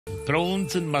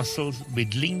prawns and mussels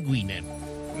with linguine.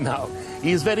 Now,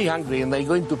 he is very hungry and I'm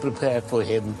going to prepare for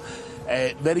him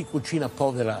a very cucina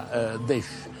povera dish,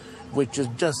 which is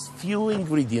just few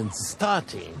ingredients,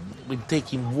 starting with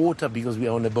taking water, because we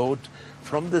are on a boat,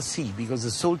 from the sea, because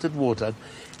it's salted water,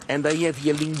 and I have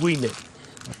here linguine.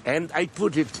 And I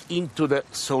put it into the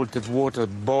salted water,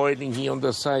 boiling here on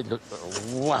the side.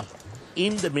 Wow.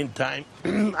 In the meantime,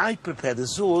 I prepare the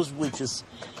sauce, which is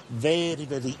very,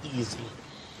 very easy.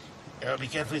 Be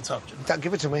careful, it's hot.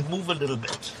 Give it to me. Move a little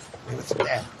bit.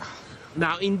 There.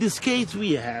 Now, in this case,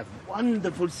 we have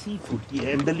wonderful seafood here,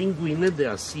 and the linguine, they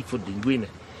are seafood linguine.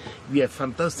 We have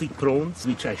fantastic prawns,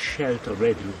 which I shelled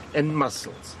already, and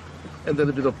mussels, and a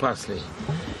little bit of parsley.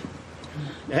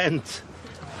 And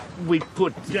we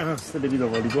put just a little bit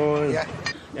of olive oil, yeah.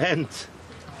 And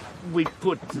we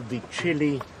put the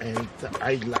chili, and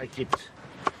I like it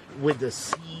with the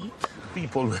seed.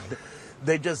 People,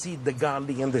 they just eat the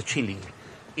garlic and the chili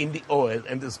in the oil,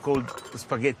 and it's called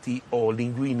spaghetti or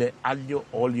linguine, aglio,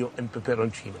 olio, and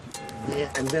peperoncino. Yeah,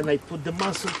 and then I put the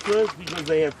mussels first because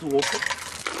they have to open.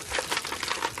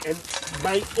 And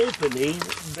by opening,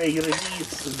 they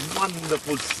release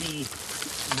wonderful sea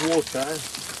water,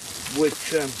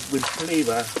 which will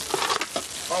flavor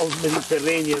of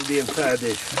Mediterranean the entire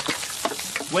dish.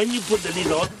 When you put the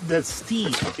lid on, the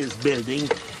steam is building,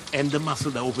 and the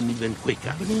mussels are open even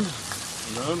quicker.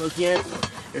 No, not yet.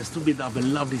 It's to build up a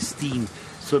lovely steam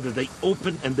so that they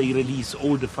open and they release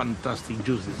all the fantastic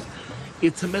juices.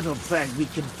 It's a matter of fact, we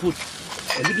can put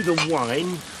a little bit of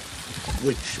wine,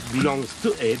 which belongs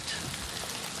to it,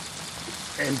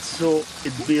 and so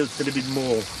it builds a little bit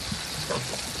more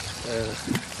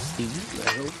steam.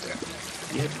 I hope.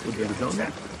 Yes, put a little on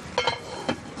that.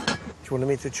 Do you want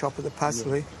me to chop the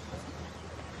parsley? Yes.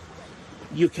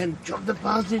 You can chop the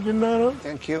parsley, Gennaro.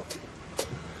 Thank you.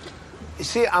 You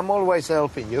see, I'm always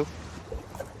helping you.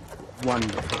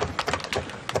 Wonderful.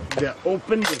 They're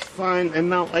open, it's fine, and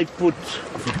now I put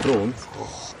the prawns.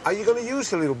 Are you going to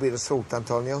use a little bit of salt,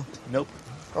 Antonio? Nope.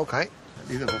 Okay.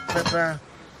 A little of pepper.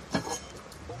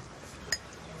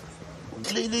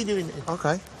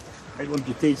 Okay. I want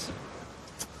to taste.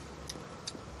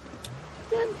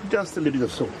 And just a little bit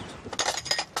of salt.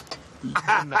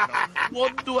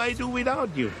 What do I do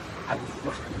without you?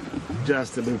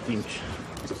 Just a little pinch.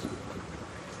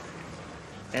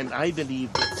 And I believe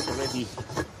it's already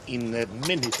in a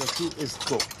minute or two is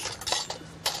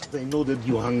cooked. They know that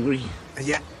you're hungry.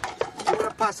 Yeah. Do you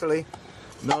want a parsley?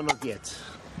 No, not yet.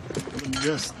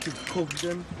 Just to cook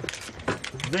them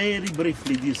very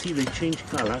briefly. Do you see they change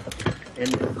color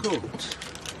and cooked?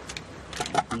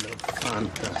 Look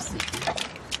fantastic.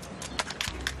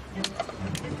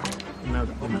 Now,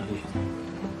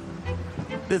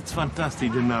 that's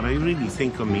fantastic, Gennaro. You really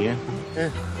think of me, eh?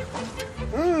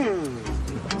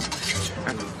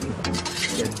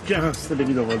 Just a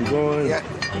little bit of olive oil. Yeah.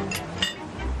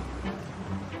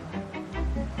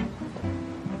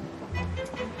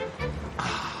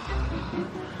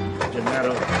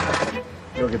 Gennaro,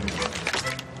 look at this.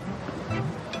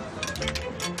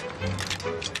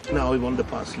 Now we want the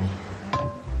parsley.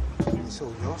 It's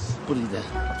all yours. Put it there.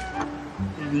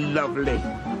 Lovely.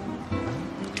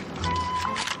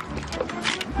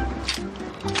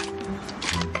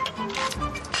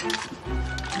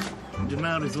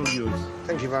 Gennaro, is all yours.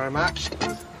 Thank you very much.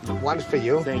 One for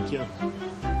you. Thank you.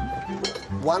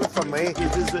 One for me.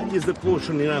 Is the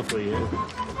portion enough for you?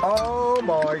 Oh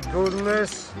my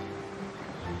goodness.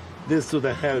 This to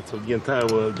the health of the entire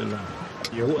world, and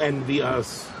who envy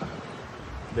us,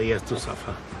 they have to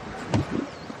suffer.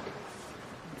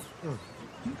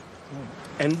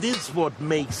 And this is what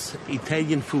makes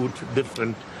Italian food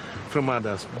different from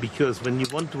others, because when you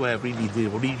want to have really the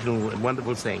original and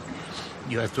wonderful thing,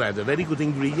 you have to have the very good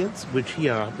ingredients, which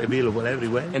here are available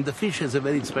everywhere, and the fish has a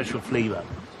very special flavor.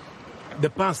 The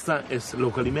pasta is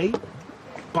locally made,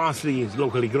 parsley is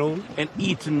locally grown, and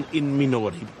eaten in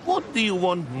minori. What do you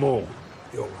want more?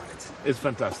 You're right. It's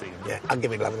fantastic. Yeah, I'll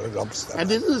give it 11 lobster. And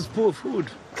this is poor food.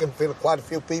 I can feel quite a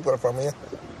few people from here.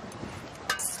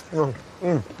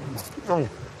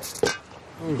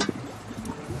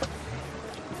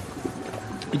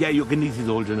 Yeah, you can eat it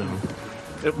all, you know.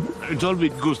 It's all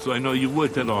with gusto. I know you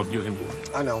worked a lot. You can.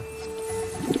 I know.